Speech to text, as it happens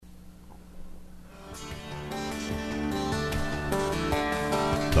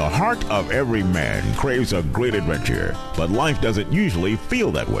The heart of every man craves a great adventure, but life doesn't usually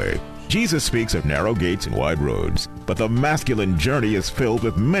feel that way. Jesus speaks of narrow gates and wide roads, but the masculine journey is filled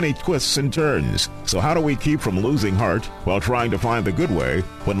with many twists and turns. So how do we keep from losing heart while trying to find the good way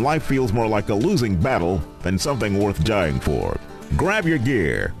when life feels more like a losing battle than something worth dying for? Grab your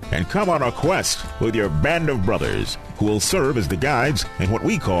gear and come on a quest with your band of brothers who will serve as the guides in what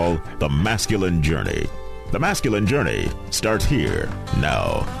we call the masculine journey. The masculine journey starts here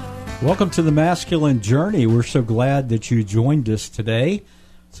now. Welcome to the masculine journey. We're so glad that you joined us today.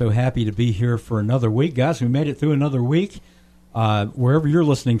 So happy to be here for another week. Guys, we made it through another week. Wherever you're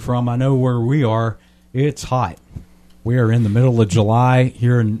listening from, I know where we are, it's hot. We are in the middle of July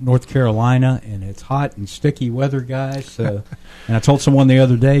here in North Carolina, and it's hot and sticky weather, guys. So, and I told someone the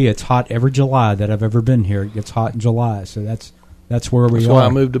other day it's hot every July that I've ever been here. It gets hot in July, so that's where we are. That's why I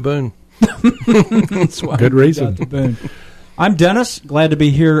moved to Boone. That's why Good reason. To Boone. I'm Dennis. Glad to be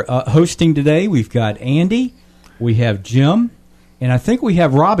here hosting today. We've got Andy. We have Jim. And I think we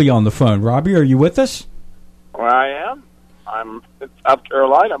have Robbie on the phone. Robbie, are you with us? Well, I am. I'm in South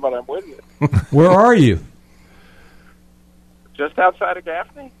Carolina, but I'm with you. Where are you? Just outside of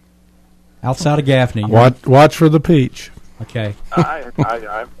Gaffney. Outside of Gaffney. Watch for the peach. Okay. I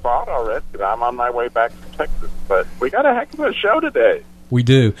thought already. I'm on my way back to Texas, but we got a heck of a show today. We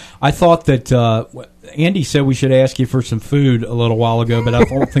do. I thought that Andy said we should ask you for some food a little while ago, but I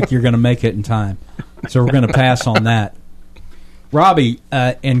don't think you're going to make it in time. So we're going to pass on that. Robbie,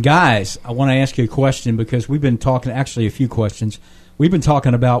 and guys, I want to ask you a question because we've been talking, actually a few questions. We've been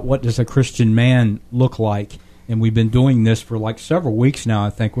talking about what does a Christian man look like, and we've been doing this for like several weeks now, I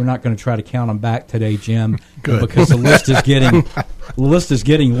think. We're not going to try to count them back today, Jim, because the list is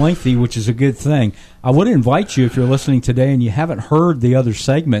getting lengthy, which is a good thing. I would invite you, if you're listening today and you haven't heard the other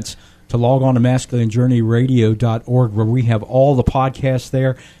segments, to log on to masculinejourneyradio.org, where we have all the podcasts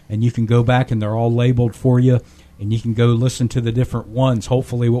there, and you can go back and they're all labeled for you. And you can go listen to the different ones.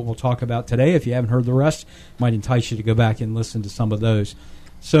 Hopefully what we'll talk about today, if you haven't heard the rest, might entice you to go back and listen to some of those.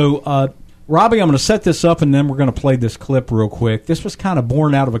 So, Robbie, I'm going to set this up, and then we're going to play this clip real quick. This was kind of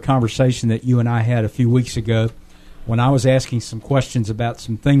born out of a conversation that you and I had a few weeks ago when I was asking some questions about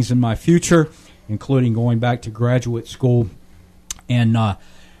some things in my future, including going back to graduate school. And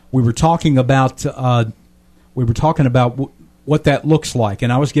we were talking about what that looks like,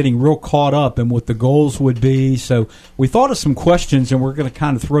 and I was getting real caught up in what the goals would be. So we thought of some questions, and we're going to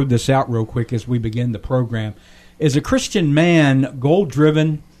kind of throw this out real quick as we begin the program. Is a Christian man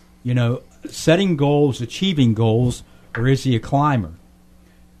goal-driven, setting goals, achieving goals, or is he a climber?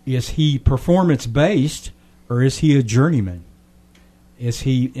 Is he performance-based, or is he a journeyman? Is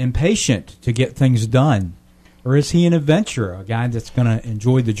he impatient to get things done? Or is he an adventurer, a guy that's going to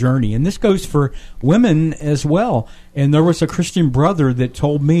enjoy the journey? And this goes for women as well. And there was a Christian brother that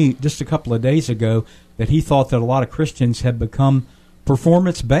told me just a couple of days ago that he thought that a lot of Christians have become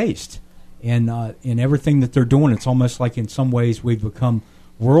performance-based. And in everything that they're doing, it's almost like in some ways we've become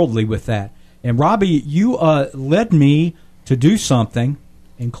worldly with that. And Robbie, you led me to do something,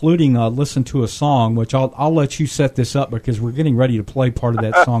 including listen to a song, which I'll let you set this up because we're getting ready to play part of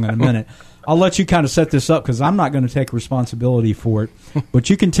that song in a minute. I'll let you kind of set this up because I'm not going to take responsibility for it. But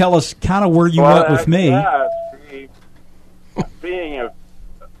you can tell us kind of where you went with me. Yeah, being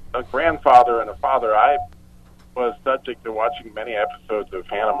a grandfather and a father, I was subject to watching many episodes of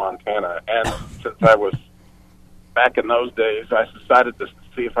Hannah Montana. And since I was back in those days, I decided to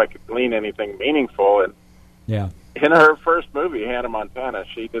see if I could glean anything meaningful. And yeah. In her first movie, Hannah Montana,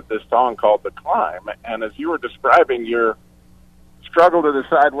 she did this song called The Climb. And as you were describing your struggle to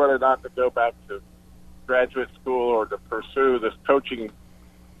decide whether or not to go back to graduate school or to pursue this coaching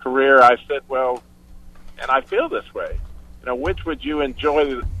career, I said, well, and I feel this way, which would you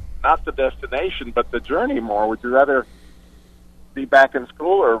enjoy, not the destination, but the journey more? Would you rather be back in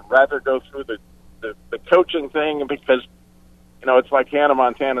school or rather go through the coaching thing? Because, it's like Hannah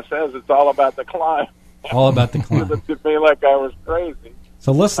Montana says, it's all about the climb. All about the climb. It looked at me like I was crazy.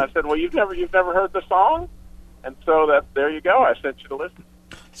 So listen. I said, well, you've never heard the song? And so there you go. I sent you to listen.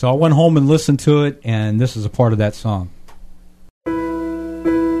 So I went home and listened to it, and this is a part of that song.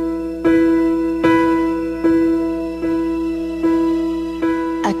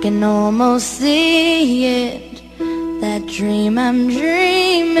 I can almost see it, that dream I'm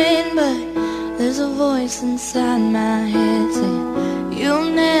dreaming, but there's a voice inside my head saying,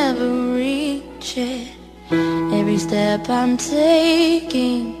 you'll never reach it. Every step I'm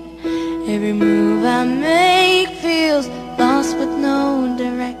taking, every move I make feels lost with no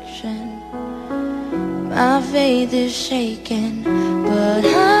direction. My faith is shaking, but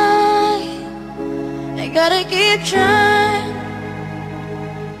I gotta keep trying.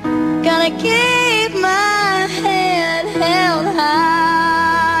 gonna keep my head held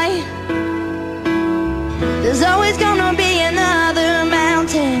high. There's always gonna be another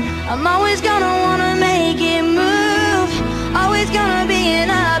mountain. I'm always gonna wanna make it move. Always gonna be an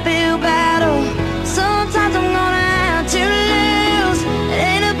uphill battle. Sometimes I'm gonna have to lose. It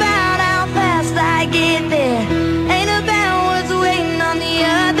ain't about how fast I get there. Ain't about what's waiting on the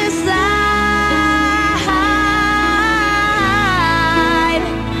other side.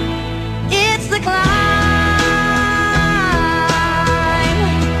 It's the climb.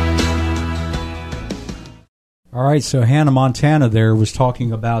 All right, so Hannah Montana there was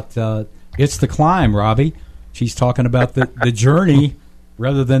talking about it's the climb, Robbie. She's talking about the journey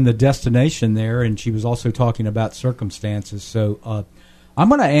rather than the destination there, and she was also talking about circumstances. So I'm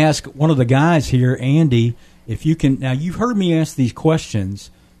going to ask one of the guys here, Andy, if you can. Now, you've heard me ask these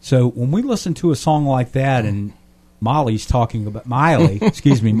questions, so when we listen to a song like that and Molly's talking about Miley,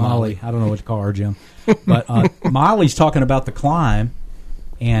 excuse me, Molly. I don't know what to call her, Jim, but Miley's talking about the climb,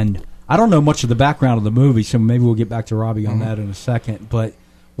 and I don't know much of the background of the movie, so maybe we'll get back to Robbie on that in a second. But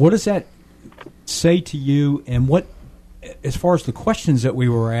what does that say to you, and what, as far as the questions that we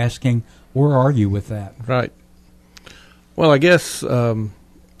were asking, where are you with that? Right. Well, I guess as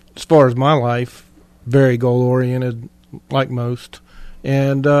far as my life, very goal-oriented, like most.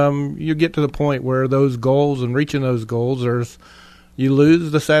 And you get to the point where those goals and reaching those goals, you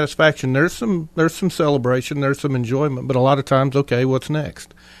lose the satisfaction. There's some celebration, there's some enjoyment, but a lot of times, okay, what's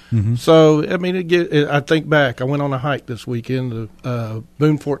next? Mm-hmm. So, I mean, I think back. I went on a hike this weekend, the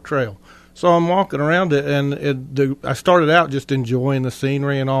Boone Fort Trail. So I'm walking around it, and I started out just enjoying the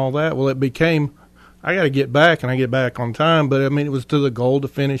scenery and all that. Well, it became, I got to get back, and I get back on time. But, I mean, it was to the goal to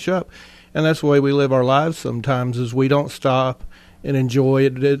finish up. And that's the way we live our lives sometimes, is we don't stop and enjoy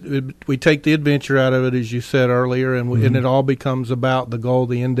it. We take the adventure out of it, as you said earlier, and, and it all becomes about the goal,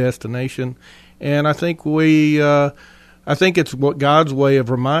 the end destination. And I think I think it's what God's way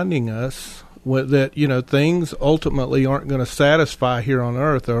of reminding us that, you know, things ultimately aren't going to satisfy here on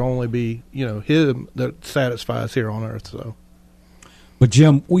earth. There'll only be, you know, Him that satisfies here on earth. So, but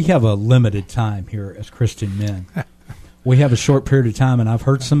Jim, we have a limited time here as Christian men. We have a short period of time, and I've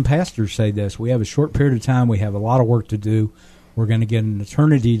heard some pastors say this. We have a short period of time. We have a lot of work to do. We're going to get an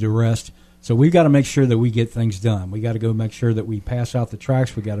eternity to rest. So we've got to make sure that we get things done. We got to go make sure that we pass out the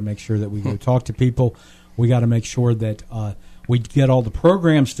tracts. We got to make sure that we go talk to people. We got to make sure that we get all the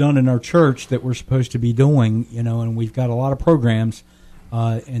programs done in our church that we're supposed to be doing, you know, and we've got a lot of programs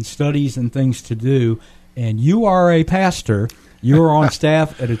and studies and things to do. And you are a pastor. You are on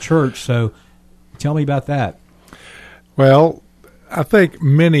staff at a church, so tell me about that. Well, I think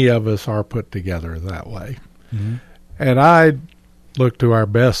many of us are put together that way. Mm-hmm. And I look to our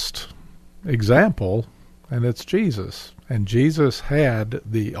best example, and it's Jesus. And Jesus had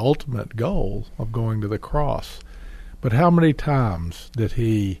the ultimate goal of going to the cross. But how many times did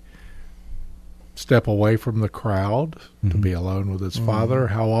he step away from the crowd to be alone with his Father?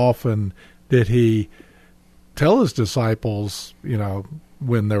 How often did he tell his disciples, you know,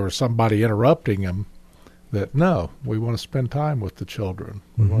 when there was somebody interrupting him, that, no, we want to spend time with the children.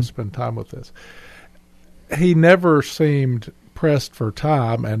 We want to spend time with this. He never seemed pressed for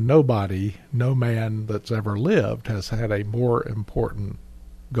time, and no man that's ever lived has had a more important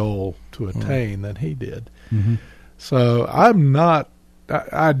goal to attain than he did. Mm-hmm. So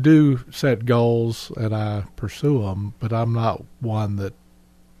I do set goals and I pursue them, but I'm not one that,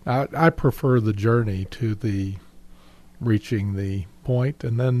 I prefer the journey to the reaching the point,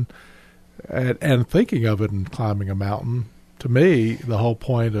 and then, and thinking of it in climbing a mountain. To me, the whole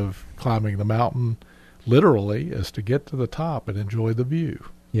point of climbing the mountain literally is to get to the top and enjoy the view.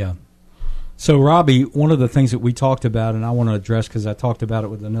 Yeah. So, Robbie, one of the things that we talked about, and I want to address because I talked about it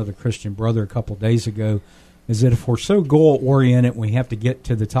with another Christian brother a couple of days ago, is that if we're so goal-oriented, we have to get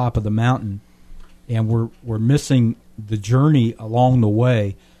to the top of the mountain, and we're missing the journey along the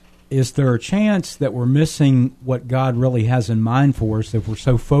way, is there a chance that we're missing what God really has in mind for us if we're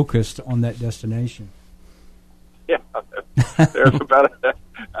so focused on that destination? Yeah, there's about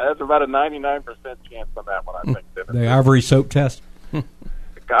a 99% chance on that one, I think. The Ivory Soap test?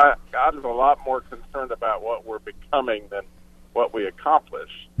 God is a lot more concerned about what we're becoming than what we accomplish.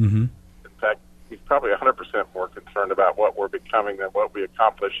 Mm-hmm. In fact, he's probably 100% more concerned about what we're becoming than what we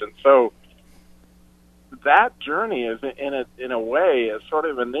accomplish. And so that journey is, in a way, a sort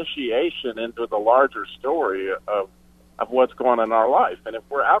of initiation into the larger story of what's going on in our life. And if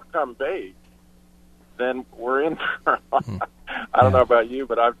we're outcome-based, then we're in for I don't know about you,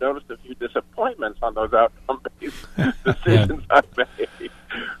 but I've noticed a few disappointments on those outcome-based decisions I've made.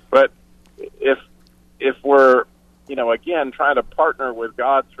 But if we're, again, trying to partner with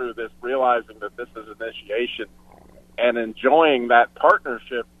God through this, realizing that this is initiation, and enjoying that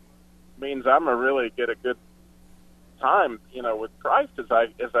partnership means I'm gonna really get a good time, with Christ as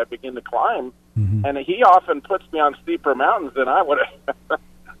I begin to climb. Mm-hmm. And He often puts me on steeper mountains than I would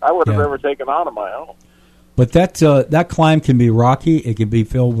have ever taken on my own. But that climb can be rocky. It can be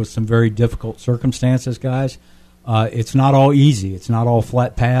filled with some very difficult circumstances, guys. It's not all easy. It's not all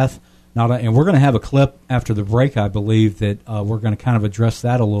flat path. And we're going to have a clip after the break, I believe, that we're going to kind of address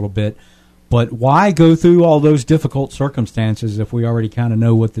that a little bit. But why go through all those difficult circumstances if we already kind of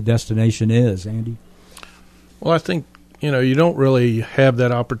know what the destination is, Andy? Well, I think, you don't really have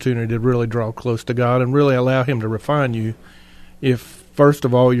that opportunity to really draw close to God and really allow Him to refine you if, first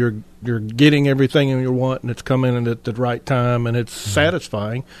of all, you're getting everything you want and it's coming in at the right time and it's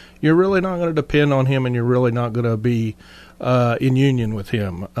satisfying. You're really not going to depend on Him, and you're really not going to be in union with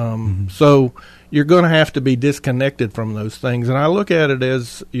Him. So you're going to have to be disconnected from those things. And I look at it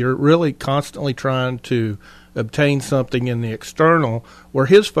as you're really constantly trying to obtain something in the external where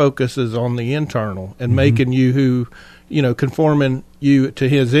His focus is on the internal and making you who, conforming you to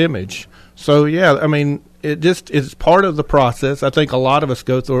His image. So, yeah, I mean, it just is part of the process. I think a lot of us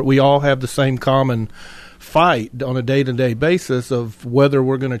go through it. We all have the same common fight on a day-to-day basis of whether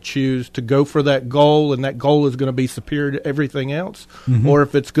we're going to choose to go for that goal, and that goal is going to be superior to everything else, or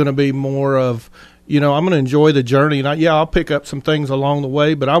if it's going to be more of, I'm going to enjoy the journey. And I'll pick up some things along the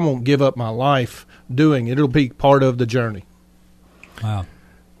way, but I won't give up my life doing it. It'll be part of the journey. Wow.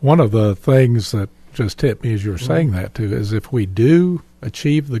 One of the things that just hit me as you were saying that, too, is if we do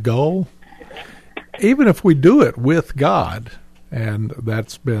achieve the goal, even if we do it with God, and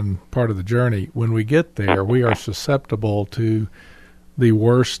that's been part of the journey, when we get there, we are susceptible to the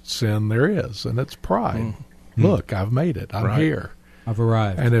worst sin there is, and it's pride. Look, I've made it. I'm here. I've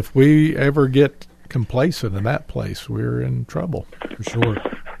arrived. And if we ever get complacent in that place, we're in trouble. For sure.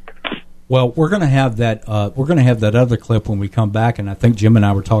 Well, we're going to have that. We're going to have that other clip when we come back, and I think Jim and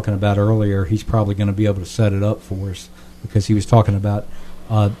I were talking about earlier. He's probably going to be able to set it up for us because he was talking about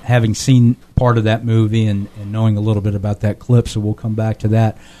having seen part of that movie and knowing a little bit about that clip. So we'll come back to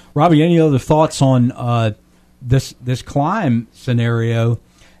that. Robbie, any other thoughts on this climb scenario?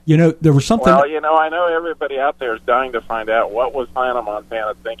 There was something. Well, I know everybody out there is dying to find out what was Hannah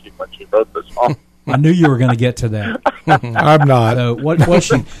Montana thinking when she wrote this song. I knew you were going to get to that. I'm not. So what was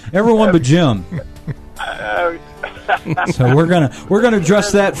she? Everyone but Jim. So we're gonna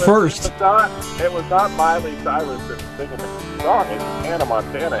address that first. It was not Miley Cyrus that was singing the song. It was Hannah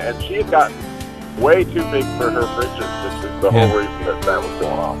Montana, and she had gotten way too big for her britches, which is the whole reason that was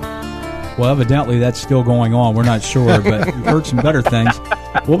going on. Well, evidently that's still going on. We're not sure, but we've heard some better things.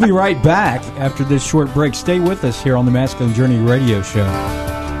 We'll be right back after this short break. Stay with us here on the Masculine Journey Radio Show.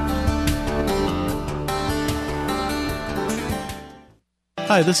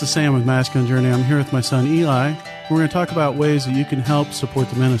 Hi, this is Sam with Masculine Journey. I'm here with my son Eli. We're going to talk about ways that you can help support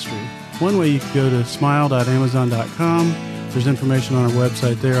the ministry. One way, you can go to smile.amazon.com. There's information on our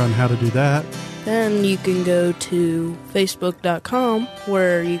website there on how to do that. Then you can go to facebook.com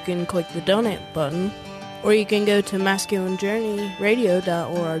where you can click the donate button, or you can go to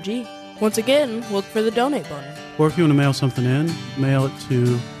masculinejourneyradio.org. Once again, look for the donate button. Or if you want to mail something in, mail it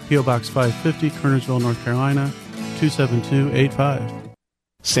to P.O. Box 550, Kernersville, North Carolina, 27285.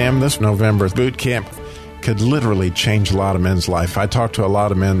 Sam, this November's boot camp could literally change a lot of men's life. I talk to a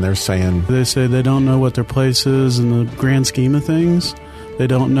lot of men, they say they don't know what their place is in the grand scheme of things. They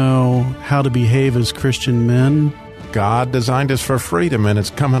don't know how to behave as Christian men. God designed us for freedom, and it's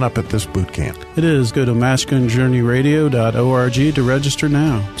coming up at this boot camp. It is. Go to masculinejourneyradio.org to register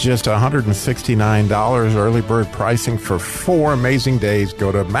now. Just $169 early bird pricing for 4 amazing days.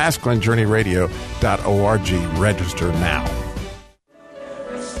 Go to masculinejourneyradio.org. Register now.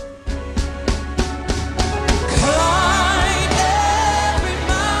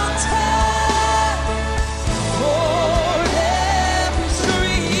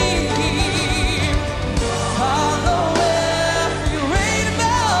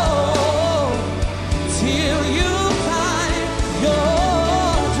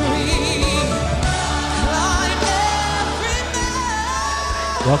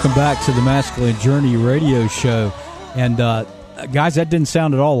 Welcome back to the Masculine Journey Radio Show. And, guys, that didn't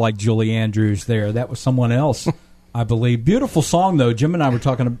sound at all like Julie Andrews there. That was someone else, I believe. Beautiful song, though. Jim and I were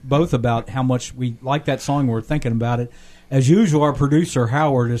talking both about how much we like that song. We're thinking about it. As usual, our producer,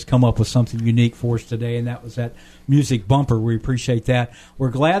 Howard, has come up with something unique for us today, and that was that music bumper. We appreciate that.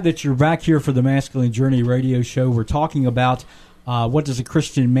 We're glad that you're back here for the Masculine Journey Radio Show. We're talking about what does a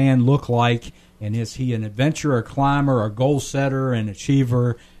Christian man look like, and is he an adventurer, a climber, a goal setter, an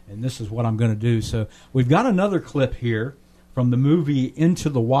achiever? And this is what I'm going to do. So we've got another clip here from the movie Into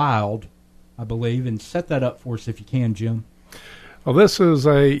the Wild, I believe, and set that up for us if you can, Jim. Well, this is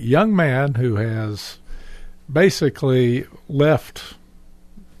a young man who has basically left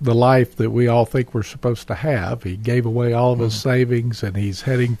the life that we all think we're supposed to have. He gave away all of his savings, and he's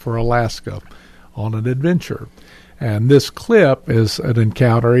heading for Alaska on an adventure. And this clip is an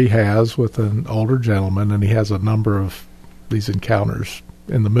encounter he has with an older gentleman, and he has a number of these encounters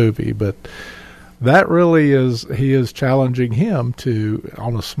in the movie. But that really is, he is challenging him to,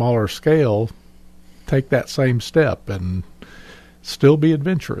 on a smaller scale, take that same step and still be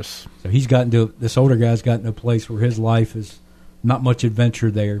adventurous. So he's gotten to, this older guy's gotten to a place where his life is not much adventure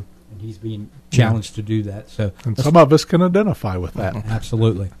there, and he's being challenged to do that. So, and some of us can identify with that.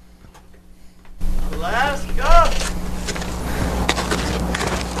 Absolutely. Alaska?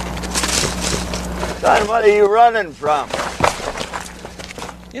 Son, what are you running from?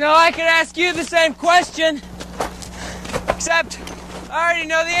 You know, I could ask you the same question, except I already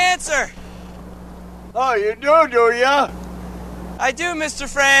know the answer. Oh, you do ya? I do, Mr.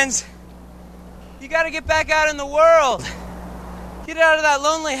 Franz. You gotta get back out in the world. Get out of that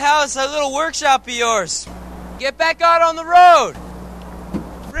lonely house, that little workshop of yours. Get back out on the road.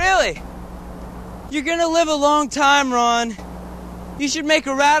 Really? You're gonna live a long time, Ron. You should make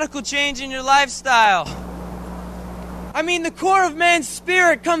a radical change in your lifestyle. I mean, the core of man's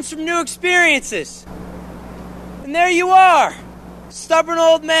spirit comes from new experiences. And there you are, stubborn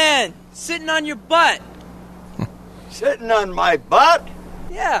old man, sitting on your butt. Sitting on my butt?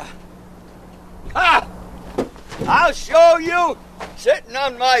 Yeah. Ha! I'll show you, sitting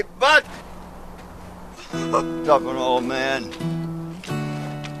on my butt. Stubborn old man.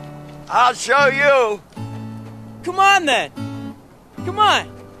 I'll show you. Come on, then. Come on.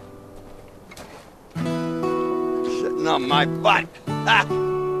 Sitting on my butt. Ah.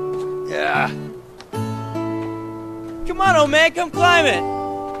 Yeah. Come on, old man, come climb it.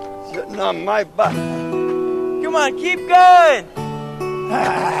 Sitting on my butt. Come on, keep going.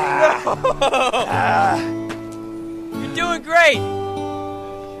 You're doing great.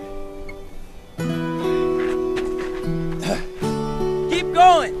 Keep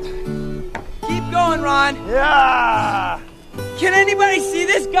going. Keep going, Ron. Yeah. Can anybody see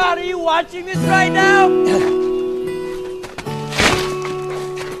this? God, are you watching this right now?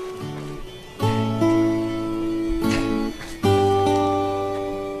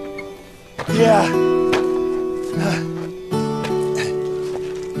 Yeah.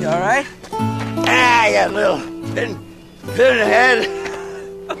 You all right? Ah, you little pinhead.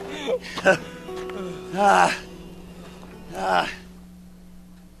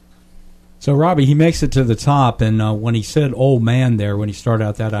 So, Robbie, he makes it to the top, and when he said old man there, when he started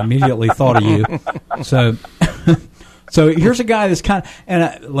out that, I immediately thought of you. So here's a guy that's kind of,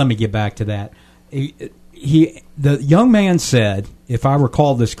 and let me get back to that. The young man said, if I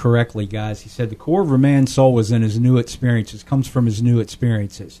recall this correctly, guys, he said the core of a man's soul is in his new experiences, comes from his new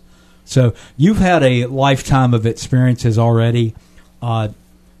experiences. So you've had a lifetime of experiences already.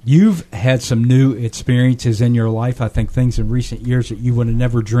 You've had some new experiences in your life, I think things in recent years that you would have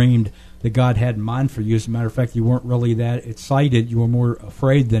never dreamed that God had in mind for you. As a matter of fact, you weren't really that excited. You were more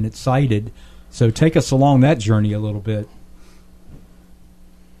afraid than excited. So take us along that journey a little bit.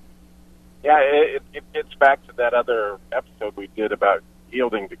 Yeah, it gets back to that other episode we did about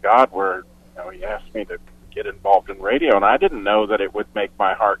yielding to God, where he asked me to get involved in radio, and I didn't know that it would make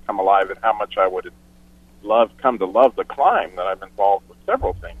my heart come alive and how much I would come to love the climb, that I'm involved with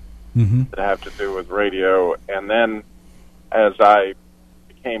several things that have to do with radio. And then as I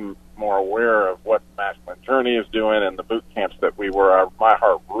became more aware of what Masculine Journey is doing and the boot camps that we were, my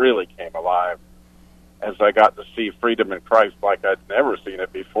heart really came alive as I got to see freedom in Christ like I'd never seen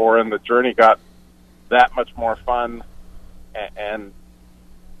it before, and the journey got that much more fun, and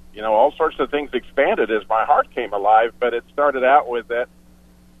all sorts of things expanded as my heart came alive. But it started out with that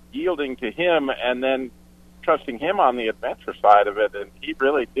yielding to Him and then trusting Him on the adventure side of it, and He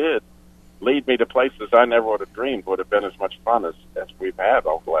really did lead me to places I never would have dreamed would have been as much fun as we've had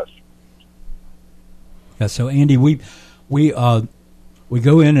over the last years. Yeah, so Andy, we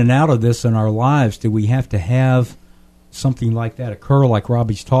go in and out of this in our lives. Do we have to have something like that occur, like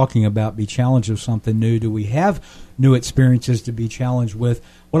Robbie's talking about, be challenged with something new? Do we have new experiences to be challenged with?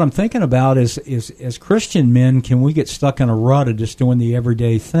 What I'm thinking about is as Christian men, can we get stuck in a rut of just doing the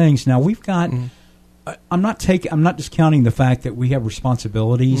everyday things? Now, we've got... I'm not discounting the fact that we have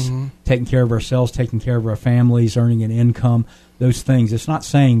responsibilities, taking care of ourselves, taking care of our families, earning an income, those things. It's not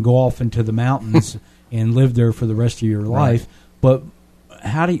saying go off into the mountains and live there for the rest of your life, but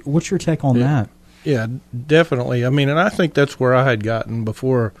what's your take on that? Yeah, definitely. I mean, and I think that's where I had gotten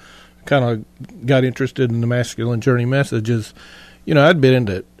before kind of got interested in the masculine journey message is, you know, I'd been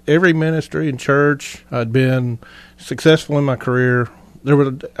into every ministry and church. I'd been successful in my career.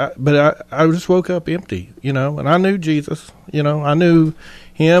 But I just woke up empty, you know, and I knew Jesus, you know, I knew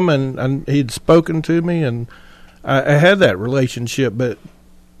him and he'd spoken to me and I had that relationship, but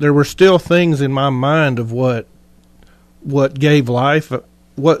there were still things in my mind of what gave life,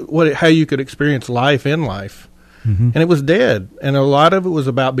 how you could experience life in life. Mm-hmm. And it was dead. And a lot of it was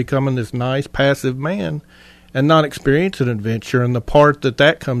about becoming this nice, passive man and not experiencing adventure and the part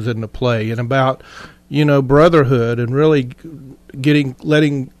that comes into play, and about, you know, brotherhood and really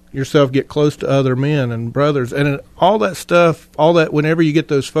letting yourself get close to other men and brothers and all that stuff, whenever you get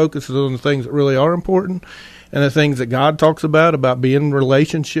those focuses on the things that really are important and the things that God talks about being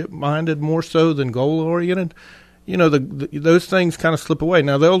relationship-minded more so than goal-oriented, you know, those things kind of slip away.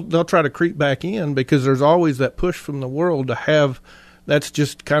 Now, they'll try to creep back in because there's always that push from the world to have. That's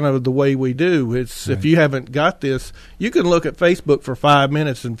just kind of the way we do. It's right. If you haven't got this, you can look at Facebook for 5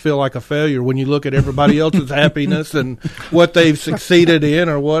 minutes and feel like a failure when you look at everybody else's happiness and what they've succeeded in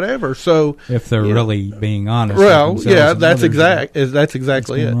or whatever. So if they're really being honest. Well, yeah, that's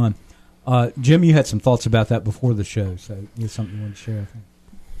exactly it. Jim, you had some thoughts about that before the show, so you have something you want to share, I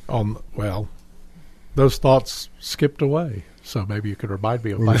think. Well, those thoughts skipped away. So maybe you could remind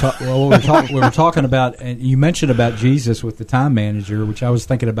me of we were talking about, and you mentioned about Jesus with the time manager, which I was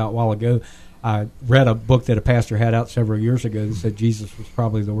thinking about a while ago. I read a book that a pastor had out several years ago that said Jesus was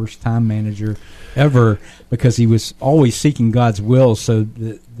probably the worst time manager ever because he was always seeking God's will, so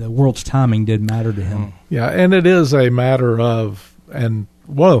the world's timing didn't matter to him. Yeah, and it is a matter of, and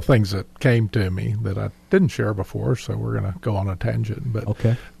one of the things that came to me that I didn't share before, so we're going to go on a tangent. But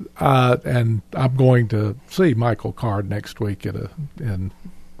okay. And I'm going to see Michael Card next week in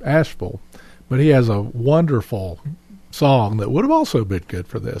Asheville. But he has a wonderful song that would have also been good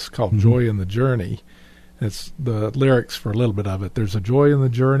for this called Joy in the Journey. It's the lyrics for a little bit of it. There's a joy in the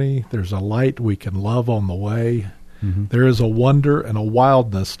journey. There's a light we can love on the way. Mm-hmm. There is a wonder and a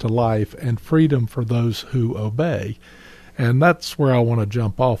wildness to life and freedom for those who obey. And that's where I want to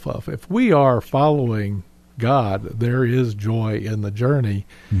jump off of. If we are following God, there is joy in the journey.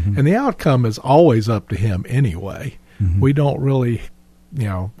 Mm-hmm. And the outcome is always up to him anyway. Mm-hmm. We don't really,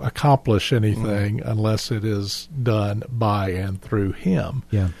 accomplish anything unless it is done by and through him.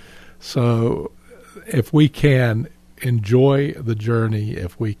 Yeah. So if we can enjoy the journey,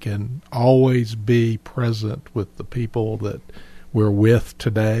 if we can always be present with the people that we're with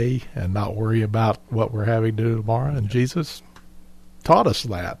today and not worry about what we're having to do tomorrow. And Jesus taught us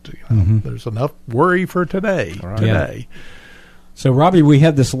that. There's enough worry for today. Yeah. So, Robbie, we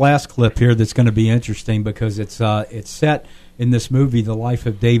have this last clip here that's going to be interesting because it's set in this movie, The Life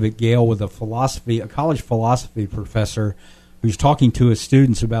of David Gale, with a college philosophy professor who's talking to his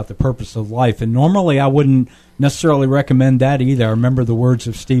students about the purpose of life. And normally I wouldn't necessarily recommend that either. I remember the words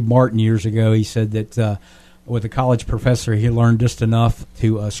of Steve Martin years ago. He said that with a college professor, he learned just enough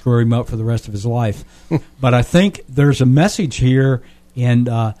to screw him up for the rest of his life. But I think there's a message here in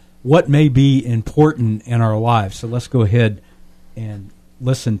what may be important in our lives. So let's go ahead and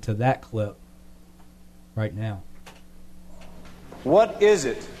listen to that clip right now. What is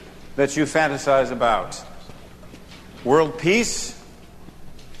it that you fantasize about? World peace?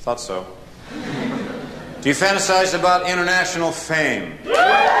 Thought so. Do you fantasize about international fame?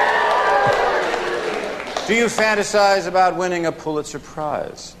 Do you fantasize about winning a Pulitzer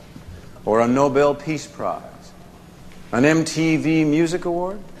Prize or a Nobel Peace Prize? An MTV Music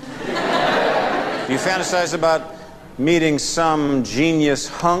Award? Do you fantasize about meeting some genius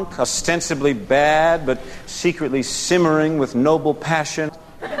hunk, ostensibly bad but secretly simmering with noble passion?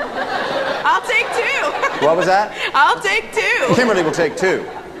 I'll take two. What was that? I'll take two. Kimberly will take two.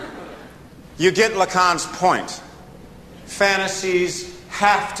 You get Lacan's point. Fantasies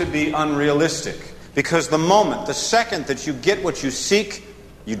have to be unrealistic. Because the second that you get what you seek,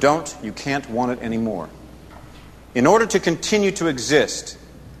 you can't want it anymore. In order to continue to exist,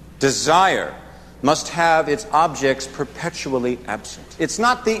 desire must have its objects perpetually absent. It's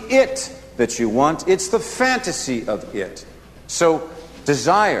not the it that you want, it's the fantasy of it. So,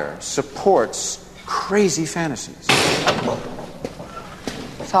 desire supports crazy fantasies.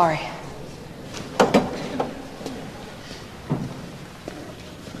 Sorry.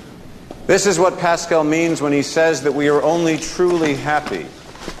 This is what Pascal means when he says that we are only truly happy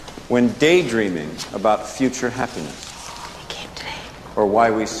when daydreaming about future happiness. He came today. Or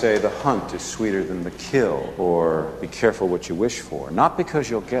why we say the hunt is sweeter than the kill, or be careful what you wish for. Not because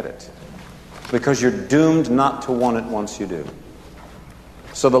you'll get it, because you're doomed not to want it once you do.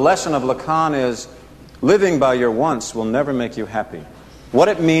 So the lesson of Lacan is living by your wants will never make you happy. What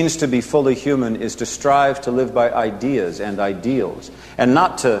it means to be fully human is to strive to live by ideas and ideals, and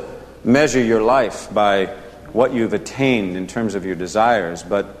not to measure your life by what you've attained in terms of your desires,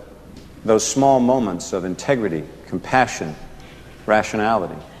 but those small moments of integrity, compassion,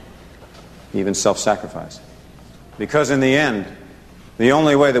 rationality, even self-sacrifice. Because in the end, the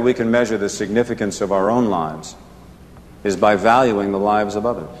only way that we can measure the significance of our own lives is by valuing the lives of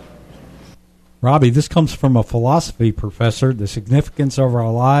others. Robbie, this comes from a philosophy professor, the significance of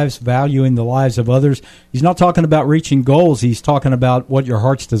our lives, valuing the lives of others. He's not talking about reaching goals. He's talking about what your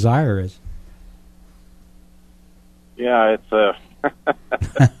heart's desire is. Yeah, it's a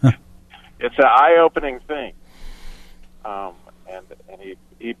it's an eye-opening thing, and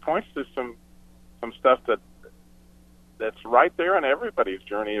he points to some stuff that's right there in everybody's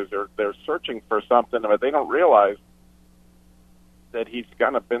journey. Is they're searching for something, but they don't realize that he's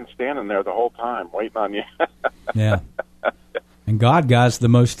kind of been standing there the whole time, waiting on you. Yeah, and God, guys, the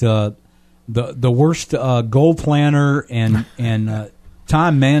most the worst goal planner and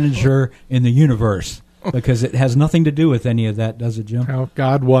time manager in the universe, because it has nothing to do with any of that, does it, Jim? Now,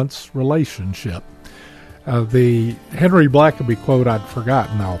 God wants relationship. The Henry Blackaby quote I'd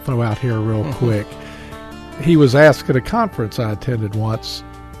forgotten, I'll throw out here real quick. He was asked at a conference I attended once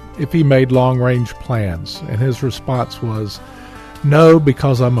if he made long-range plans, and his response was, "No,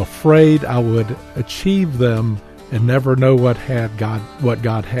 because I'm afraid I would achieve them and never know what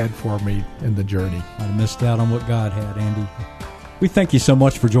God had for me in the journey." I'd have missed out on what God had, Andy. We thank you so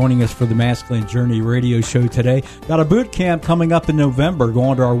much for joining us for the Masculine Journey radio show today. Got a boot camp coming up in November. Go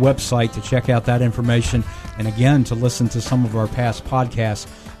onto our website to check out that information, and again, to listen to some of our past podcasts.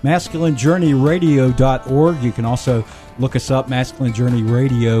 MasculineJourneyRadio.org. You can also look us up, Masculine Journey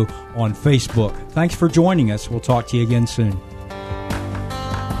Radio, on Facebook. Thanks for joining us. We'll talk to you again soon.